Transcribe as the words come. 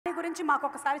గురించి మాకు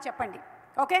ఒకసారి చెప్పండి.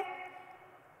 Okay,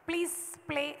 please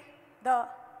play the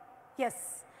yes.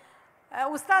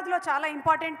 ఉస్తాద్లో చాలా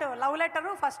important love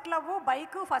letter, first love,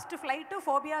 bike, first flight,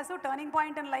 phobias, turning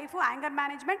point in life, anger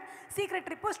management, secret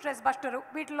trip, stress buster,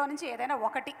 వీటిలో నుంచి ఏదైనా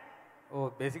ఒకటి. ఓ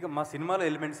బేసిక్గా మా సినిమాలో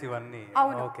ఎలిమెంట్స్ ఇవన్నీ.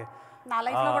 అవును, ఓకే, నా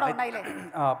లైఫ్లో కూడా ఉన్నాయిలే.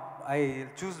 I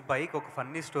choose bike. ఒక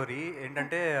ఫన్నీ స్టోరీ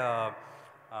ఏంటంటే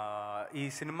ఈ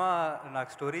సినిమా నాకు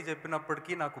స్టోరీ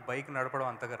చెప్పినప్పటికీ నాకు బైక్ నడపడం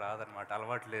అంతగా రాదనమాట,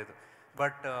 అలవాటు లేదు.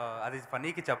 బట్ అది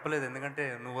ఫనీకి చెప్పలేదు, ఎందుకంటే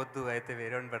నువ్వు వద్దు అయితే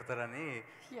వేరే వాడిని పెడతారని.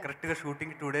 కరెక్ట్గా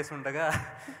షూటింగ్ 2 days ఉండగా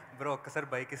బ్రో ఒక్కసారి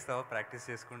బైక్ ఇస్తావా ప్రాక్టీస్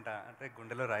చేసుకుంటా అంటే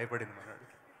గుండెలో రాయబడింది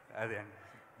మనవాడికి. అదే అండి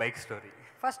బైక్ స్టోరీ.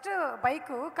 ఫస్ట్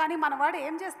బైక్, కానీ మనవాడు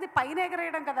ఏం చేస్తుంది, పైన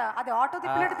ఎగరేయడం కదా, అది ఆటో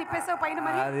తిప్పినట్టు తిప్పేసావు పైన.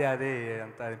 మరి అది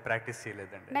అంత అది ప్రాక్టీస్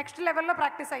చేయలేదండి. నెక్స్ట్ లెవెల్లో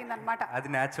ప్రాక్టీస్ అయింది అనమాట. అది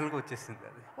న్యాచురల్గా వచ్చేసింది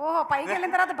అది. ఓహో, పైకి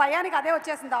వెళ్ళిన తర్వాత భయానికి అదే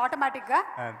వచ్చేసింది ఆటోమేటిక్గా.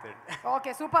 అంతే.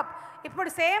 Okay, super. ఇప్పుడు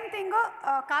same thing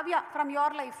Kavya, from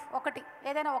your life ఒకటి,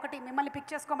 ఏదైనా ఒకటి మిమ్మల్ని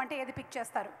పిక్ చేసుకోమంటే ఏది పిక్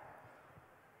చేస్తారు?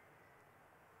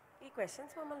 ఈ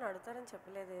క్వశ్చన్స్ మమ్మల్ని అడుగుతారని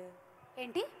చెప్పలేదే.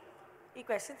 ఏంటి ఈ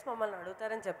క్వశ్చన్స్ మమ్మల్ని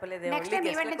అడుగుతారని చెప్పలేదే. నెక్స్ట్ టైం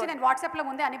ఈవెంట్ నుంచి నేను వాట్సాప్లో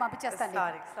ముందే అని పంపించేస్తాను.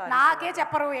 నాకే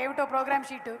చెప్పరు ఏమిటో ప్రోగ్రామ్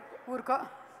షీట్, ఊరుకో.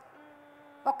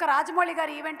 ఒక్క రాజమౌళి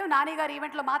గారి ఈవెంట్, నాని గారి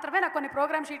ఈవెంట్లో మాత్రమే నాకు కొన్ని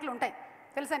ప్రోగ్రామ్ షీట్లు ఉంటాయి,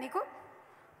 తెలుసా నీకు?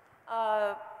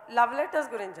 లవ్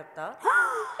లెటర్స్ గురించి చెప్తా.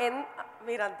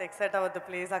 మీరు అంత ఎక్సైట్ అవ్వద్దు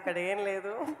ప్లీజ్, అక్కడ ఏం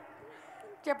లేదు.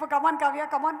 చెప్పు, కమాన్ కావ్య,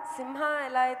 కమాన్. సింహ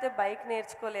ఎలా అయితే బైక్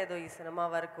నేర్చుకోలేదు ఈ సినిమా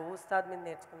వరకు, ఉస్తాద్ మీద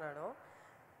నేర్చుకున్నాడు.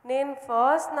 నేను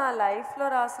ఫస్ట్ నా లైఫ్లో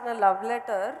రాసిన లవ్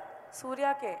లెటర్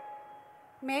సూర్యకే.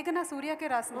 మేఘన సూర్యకే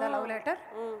రాసిందా లవ్ లెటర్?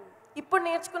 ఇప్పుడు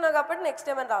నేర్చుకున్నా కాబట్టి నెక్స్ట్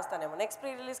టైం అని రాస్తానేమో, నెక్స్ట్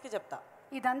ప్రీ రిలీజ్కి చెప్తా.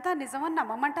 ఇదంతా నిజమని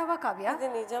నమ్మమంటావా కావ్య? ఇది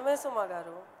నిజమే సుమా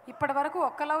గారు. ఇప్పటి వరకు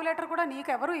ఒక్క లవ్ లెటర్ కూడా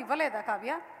నీకెవరూ ఇవ్వలేదా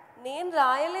కావ్య? నేను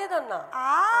రాయలేదన్నా.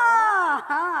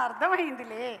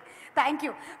 అర్థమైందిలే, థ్యాంక్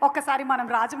యూ. ఒక్కసారి మనం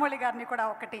రాజమౌళి గారిని కూడా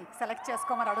ఒకటి సెలెక్ట్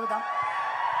చేసుకోమని అడుగుదాం.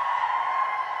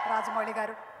 రాజమౌళి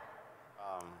గారు,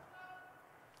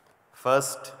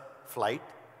 first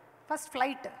flight. First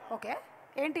flight, okay.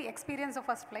 ఏంటి ఎక్స్పీరియన్స్ ఆఫ్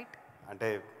ఫస్ట్ ఫ్లైట్? అంటే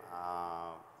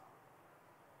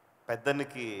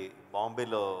పెద్దనికి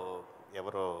బాంబేలో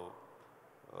ఎవరో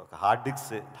ఒక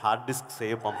హార్డ్ డిస్క్స్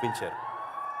ఏవో పంపించారు.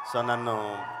 సో నన్ను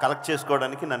కలెక్ట్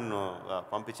చేసుకోవడానికి నన్ను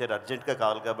పంపించారు, అర్జెంటుగా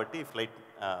కావాలి కాబట్టి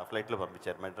ఫ్లైట్లో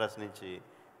పంపించారు మెడ్రాస్ నుంచి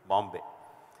బాంబే.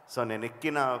 సో నేను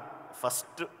ఎక్కిన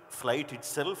ఫస్ట్ ఫ్లైట్ ఇట్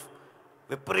సెల్ఫ్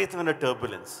విపరీతమైన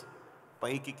టర్బులెన్స్,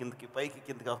 పైకి కిందకి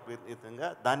విపరీతంగా,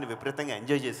 దాన్ని విపరీతంగా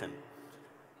ఎంజాయ్ చేశాను.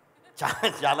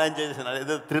 చాలా ఎంజాయ్ చేశాను.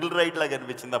 అదేదో థ్రిల్ రైడ్ లాగా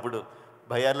అనిపించింది. అప్పుడు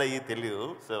భయాలు అయ్యి తెలియదు.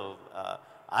 సో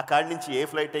ఆ కాడి నుంచి ఏ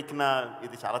ఫ్లైట్ ఎక్కినా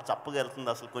ఇది చాలా చప్పగా వెళ్తుంది,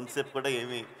 అసలు కొంచెంసేపు కూడా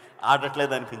ఏమీ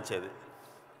ఆడట్లేదు అనిపించేది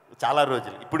చాలా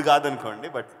రోజులు. ఇప్పుడు కాదనుకోండి,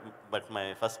 but my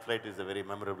first flight is a very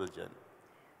memorable journey.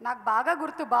 నాకు బాగా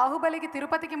గుర్తు, బాహుబలికి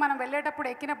తిరుపతికి మనం వెళ్ళేటప్పుడు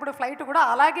ఎక్కినప్పుడు ఫ్లైట్ కూడా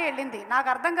అలాగే వెళ్ళింది. నాకు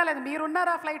అర్థం కాలేదు,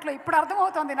 మీరున్నారా ఫ్లైట్లో, ఇప్పుడు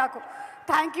అర్థమవుతుంది నాకు.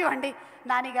 థ్యాంక్ యూ అండి.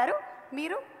 నాని గారు,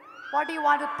 మీరు what you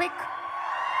want to pick?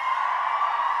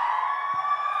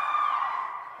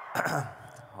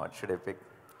 What should I pick?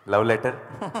 Love letter.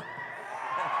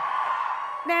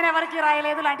 నేను ఎవరికి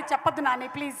రాయలేదు లాంటి చెప్పొద్దు నాని,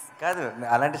 ప్లీజ్. కాదు,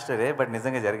 అలాంటి స్టోరీ, బట్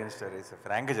నిజంగా జరిగిన స్టోరీ. సో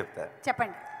ఫ్రాంక్గా చెప్తా,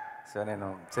 చెప్పండి. సో నేను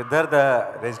సిద్ధార్థ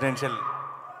రెసిడెన్షియల్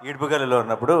ఈడ్పుగలలో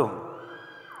ఉన్నప్పుడు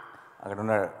అక్కడ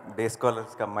ఉన్న డే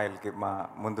స్కాలర్స్కి అమ్మాయిలకి మా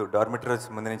ముందు డార్మిటరీస్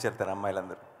ముందు నుంచి వెళ్తారు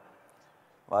అమ్మాయిలందరూ.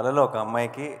 వాళ్ళలో ఒక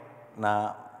అమ్మాయికి నా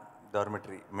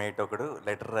డార్మిటరీ మేట్ ఒకడు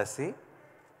లెటర్ రాసి,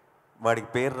 వాడికి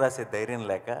పేరు రాసే ధైర్యం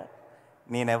లేక,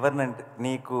 నేను ఎవరినంటే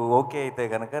నీకు ఓకే అయితే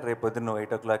కనుక రేపొద్దు నువ్వు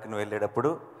 8 o'clock నువ్వు వెళ్ళేటప్పుడు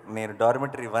నేను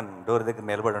డార్మిటరీ 1 డోర్ దగ్గర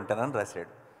నిలబడి ఉంటానని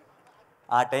రాశాడు.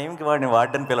 ఆ టైంకి వాడిని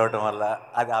వార్డెన్ పిలవడం వల్ల,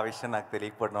 అది ఆ విషయం నాకు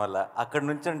తెలియకపోవడం వల్ల, అక్కడ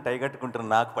నుంచి టై కట్టుకుంటున్న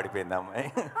నాకు పడిపోయింది అమ్మాయి.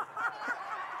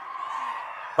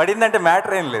 పడిందంటే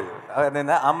మ్యాటర్ ఏం లేదు,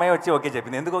 నేను అమ్మాయి వచ్చి ఓకే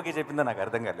చెప్పింది. ఎందుకు ఓకే చెప్పిందో నాకు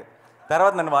అర్థం కాలేదు.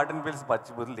 తర్వాత నన్ను వార్డెన్ పిలిచి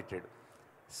పచ్చి బూతులు తిట్టాడు.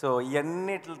 సో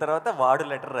ఇవన్నిటి తర్వాత వాడు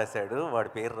లెటర్ రాశాడు,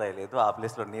 వాడి పేరు రాయలేదు, ఆ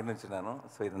ప్లేస్లో నేను ఉంచున్నాను.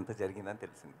 సో ఇదంతా జరిగిందని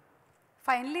తెలిసింది.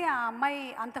 ఫైనలీ ఆ అమ్మాయి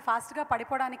అంత ఫాస్ట్గా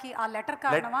పడిపోవడానికి ఆ లెటర్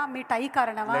కారణమా, మీ టై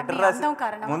కారణమా, మీ అందం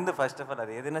కారణమా? ముందు ఫస్ట్ ఆఫ్ ఆల్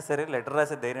అది ఏదైనా సరే లెటర్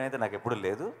రాసే ధైర్యం అయితే నాకు ఎప్పుడు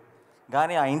లేదు.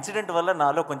 కానీ ఆ ఇన్సిడెంట్ వల్ల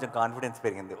నాలో కొంచెం కాన్ఫిడెన్స్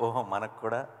పెరిగింది. ఓహో, మనకు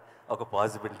కూడా ఒక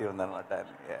పాసిబిలిటీ ఉందన్నమాట.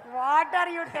 What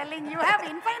are you telling? You have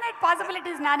infinite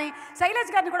possibilities. Nani,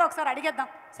 Shailesh గారిని కూడా ఒకసారి అడిగేద్దాం.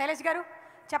 శైలేష్ గారు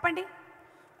చెప్పండి.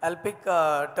 I'll pick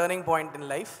turning point in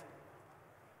life.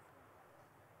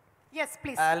 Yes,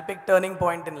 please. I'll pick turning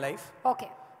point in life. Okay.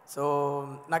 So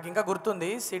నాకు ఇంకా గుర్తుంది,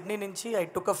 సిడ్నీ నుంచి ఐ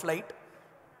టుక్ అ ఫ్లైట్.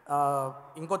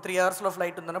 ఇంకో 3 hours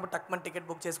ఫ్లైట్ ఉందన్నప్పుడు టక్మన్ టికెట్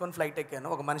బుక్ చేసుకొని ఫ్లైట్ ఎక్కాను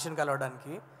ఒక మనిషిని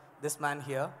కలవడానికి. This man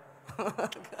here,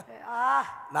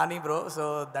 Nani bro. So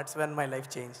that's when my life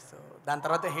change. So దాని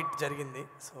తర్వాత హిట్ జరిగింది.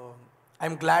 So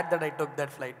I'm glad that I took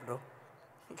that flight bro.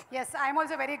 Yes I'm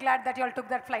also very glad that you all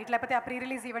took that flight, లేకపోతే ఆ pre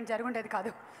release event జరుగుండేది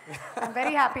కాదు. I'm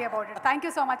very happy about it. Thank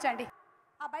you so much అండి.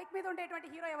 ఆ bike మీద ఉండేటువంటి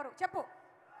hero ఎవరు చెప్పు.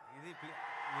 ఇది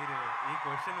మీరు ఈ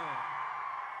క్వశ్చన్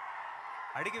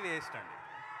అడిగి వేస్ట్ అండి.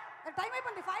 టైం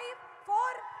అయిపోయింది. 5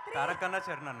 4 3. తారకన్న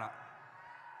చరణ్ అన్న.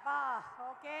 బా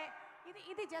ఓకే,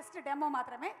 ఇది జస్ట్ డెమో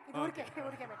మాత్రమే, ఇది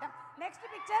ఊరికే పెట్టాం. Next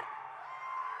picture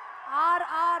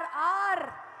are.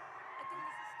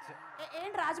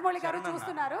 ఏంటి రాజమౌళి గారు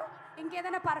చూస్తున్నారు,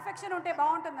 ఇంకేదైనా పర్ఫెక్షన్ ఉంటే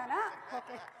బాగుంటుందనా?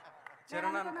 ఓకే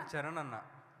చరణ్ అన్న.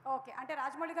 ఓకే, అంటే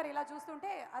రాజమౌళి గారు ఇలా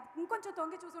చూస్తుంటే అది ఇంకొంచెం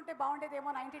తొంగి చూస్తుంటే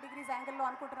బాగుండేదేమో 90 డిగ్రీస్ యాంగిల్లో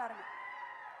అనుకుంటున్నారని.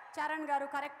 చరణ్ గారు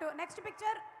కరెక్ట్. నెక్స్ట్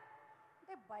పిక్చర్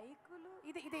అంటే బైకులు,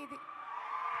 ఇది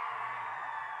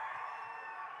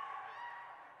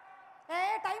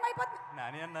టైం అయిపోతుంది.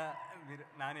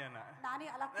 నాని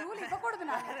అలా క్లూలు ఇవ్వకూడదు.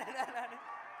 నాని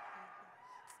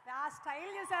ఆ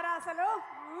స్టైల్ చూసారా అసలు.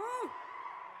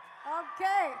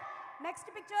 ఓకే, నెక్స్ట్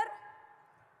పిక్చర్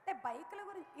అంటే బైకుల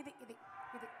గురించి, ఇది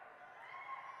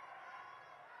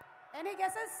ఎనీ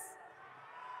గెసెస్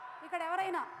ఇక్కడ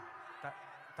ఎవరైనా?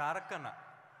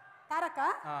 తారక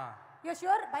యు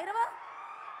ష్యూర్? భైరవా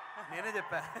నేనే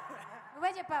చెప్పా.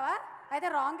 నువ్వే చెప్పావా? అయితే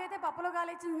రాంగ్ అయితే పప్పులో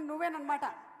గాలిచ్చింది నువ్వేనమాట.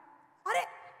 అరే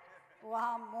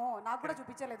వామ్మో, నాకు కూడా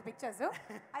చూపించలేదు pictures.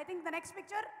 I think the next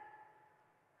picture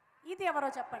ఇది ఎవరో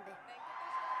చెప్పండి.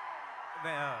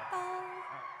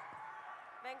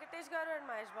 వెంకటేష్ గారు అండ్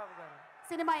మహేష్ బాబు గారు.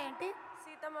 సినిమా ఏంటి?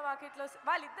 సీతమ్మ వాకిట్లో.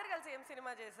 వాళ్ళిద్దరు కలిసి ఏం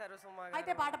సినిమా చేశారు సుమా గారు?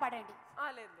 అయితే పాట పాడండి.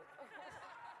 లేదు,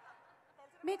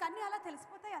 మీకు అన్నీ అలా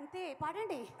తెలిసిపోతాయి అంతే,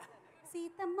 పాడండి.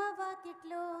 సీతమ్మ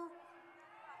వాకిట్లో.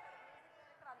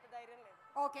 అంత ధైర్యం లేదు.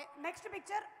 Okay, next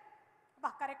picture. బా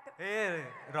కరెక్ట్.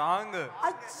 రాంగ్.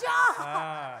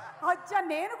 అచ్చా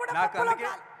నేను కూడా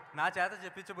నా చేత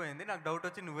చెప్పించబోయింది, నాకు డౌట్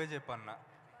వచ్చి నువ్వే చెప్పన్నా.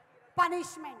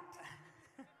 పనిష్మెంట్,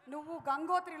 నువ్వు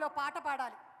గంగోత్రిలో పాట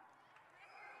పాడాలి.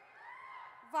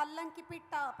 వల్లంకి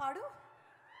పిట్ట పాడు.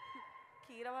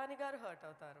 కీరవాణి గారు హర్ట్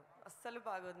అవుతారు, అస్సలు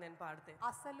బాగోదు నేను పాడితే.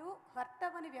 అసలు హర్ట్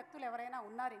అవ్వని వ్యక్తులు ఎవరైనా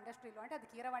ఉన్నారు ఇండస్ట్రీలో అంటే అది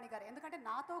కీరవాణి గారు. ఎందుకంటే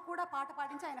నాతో కూడా పాట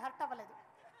పాడించి ఆయన హర్ట్ అవ్వలేదు.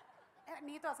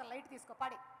 నీతో అసలు లైట్ తీసుకో,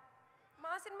 పాడి.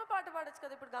 మా సినిమా పాట పాడొచ్చు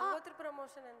కదా, ఇప్పుడు గంగోత్రి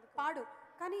ప్రమోషన్ ఎందుకు? పాడు.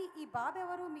 కానీ ఈ బాబు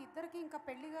ఎవరు? మీ ఇద్దరికి ఇంకా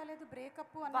పెళ్లి కాలేదు,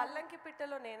 బ్రేకప్. వల్లంకి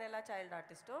పిట్టలో నేను ఎలా చైల్డ్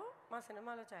ఆర్టిస్టో మా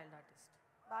సినిమాలో చైల్డ్ ఆర్టిస్ట్.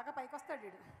 బాగా పైకి వస్తాడు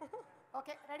వీడు.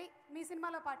 ఓకే రెడీ, మీ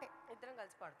సినిమాలో పాటే ఇద్దరం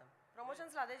కలిసి పాడతాం.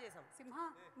 ప్రమోషన్స్లో అదే చేసాం. సింహ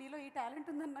నీలో ఈ టాలెంట్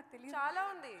ఉందని నాకు తెలియదు. చాలా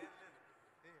ఉంది.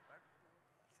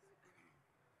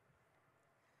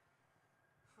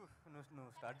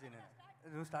 నువ్వు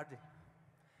స్టార్ట్ చేయి.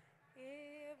 ఏ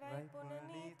వైపున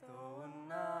నీతో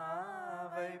ఉన్నా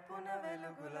వైపున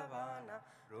వెలుగుల వాన,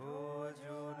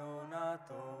 రోజును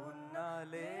నాతో ఉన్నా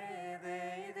లేదే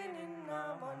ఇది నిన్న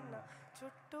మొన్న,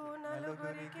 చుట్టూ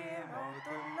నలుగురికి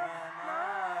మౌతున్నా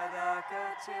నాదాకా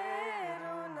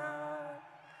చేరునా.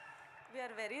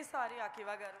 వీఆర్ వెరీ సారీ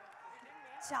అకివా గారు.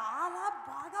 చాలా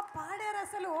బాగా పాడారు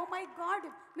అసలు. ఓ మై గాడ్,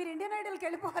 మీరు ఇండియన్ ఐడల్కి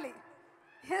వెళ్ళిపోవాలి.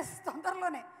 ఎస్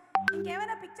తొందరలోనే.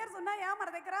 ఇంకేమైనా పిక్చర్స్ ఉన్నాయా మన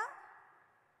దగ్గర?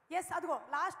 ఎస్ అదిగో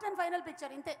లాస్ట్ అండ్ ఫైనల్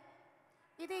పిక్చర్ ఇంతే.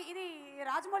 ఇది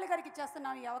రాజమౌళి గారికి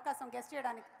ఇచ్చేస్తున్నాం ఈ అవకాశం గెస్ట్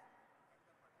చేయడానికి.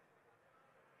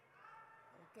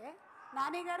 ఓకే,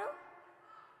 నాని గారు,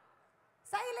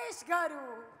 శైలేష్ గారు.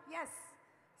 ఎస్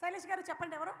శైలేష్ గారు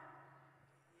చెప్పండి ఎవరు?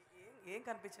 ఏం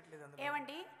కనిపించట్లేదు అందులో.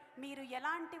 ఏమండి, మీరు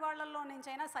ఎలాంటి వాళ్ళల్లో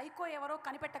నుంచైనా సైకో ఎవరో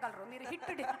కనిపెట్టగలరు. మీరు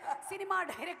హిట్ సినిమా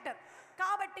డైరెక్టర్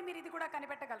కాబట్టి మీరు ఇది కూడా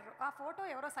కనిపెట్టగలరు. ఆ ఫోటో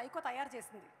ఎవరో సైకో తయారు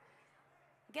చేసింది.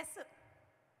 Guess.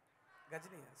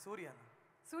 Ghazni,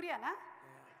 సూర్యనా?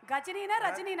 గజనీనా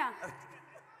రజనీనా?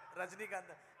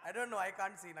 Rajinikanth. I don't know, I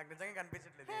can't see. నాకు నిజంగా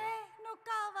కనిపించట్లేదు. నువ్వు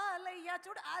కావాలయ్యా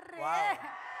చూడు. Array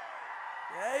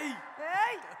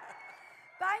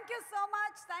thank you so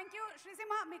much. Thank you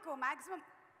Srisimha. మీకు మ్యాక్సిమం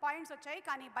పాయింట్స్ వచ్చాయి,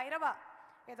 కానీ భైరవ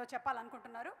ఏదో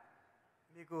చెప్పాలనుకుంటున్నారు.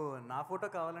 మీకు నా ఫోటో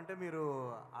కావాలంటే మీరు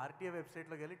ఆర్టీఏ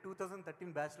వెబ్సైట్లోకి వెళ్ళి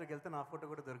 2013 బ్యాచ్లోకి వెళ్తే నా ఫోటో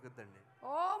కూడా దొరుకుతుందండి.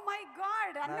 ఓ మై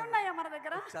గాడ్, అన్నీ ఉన్నాయా మన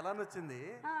దగ్గర? చలాన్ వచ్చింది,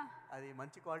 అది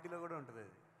మంచి క్వాలిటీలో కూడా ఉంటుంది.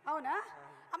 అది అవునా?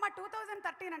 అమ్మ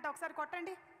 2013 అంటే ఒకసారి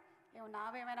కొట్టండి. ఏమో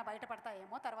నావేమైనా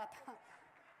బయటపడతాయేమో తర్వాత.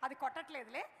 అది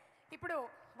కొట్టట్లేదులే. ఇప్పుడు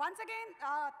once again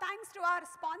thanks to our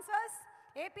sponsors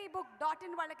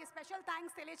apbook.in వాళ్ళకి స్పెషల్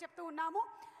థ్యాంక్స్ తెలియచెప్తూ ఉన్నాము.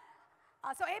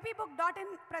 So apbook.in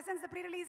presents the pre-release